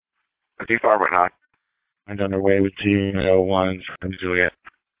Okay, Firebird 9. And underway with 201 from Juliet.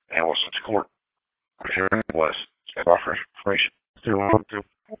 And Wilson to court. Here it was. Step off for information. 212.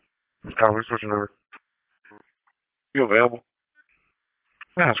 Copy, switching over. You available?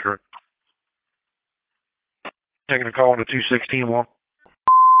 That's correct. Taking a call on the 216 one.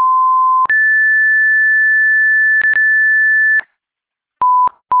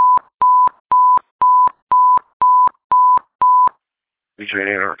 Between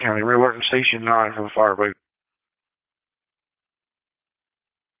Anne Arundel County Reworking Station 9 for the fireboat.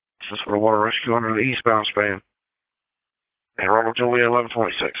 This is for the water rescue under the eastbound span. And Ronald Julia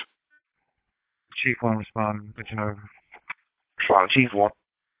 1126. Chief 1 responding, switching over. Responding Chief 1.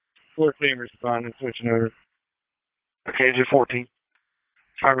 14 responding, switching over. Okay, 14.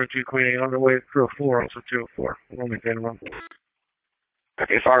 Firebird 2 Queen 8 underway, crew 4, also 204. We'll make that one.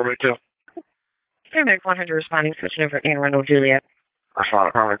 Okay, Firebird 2. Paramedic 100 responding, switching over Anne Arundel, Juliet.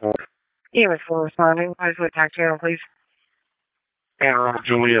 Responding Paramedic 1. EMS 4 responding. Please with tax channel, please. Anne Arundel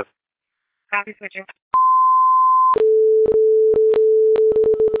Juliet. Copy, switching.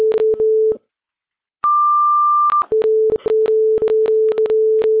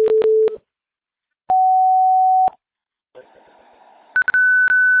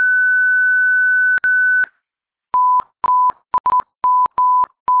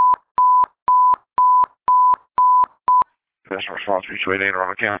 Best response between Anne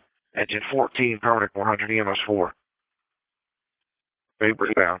Arundel County. Engine 14, Paramedic 100 EMS 4. Baby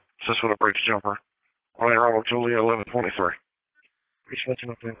bound. Assist with a bridge jumper. Anne Arundel Julia 1123. We're switching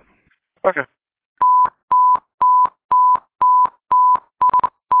up there. Okay.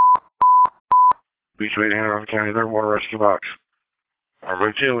 Between Anne Arundel County, their water rescue box.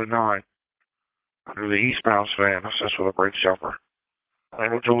 Route 2 and 9. Under the eastbound span. Assist with a bridge jumper. Anne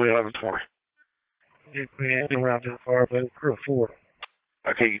Arundel Julia 1120. Queen 8 around to the Firebird, crew 4.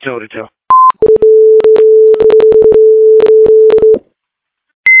 Okay, utility 2.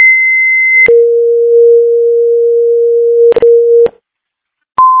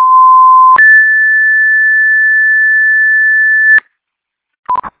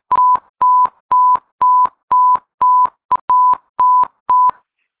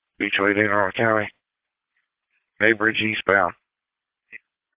 Between Anne Arundel County, Baybridge eastbound.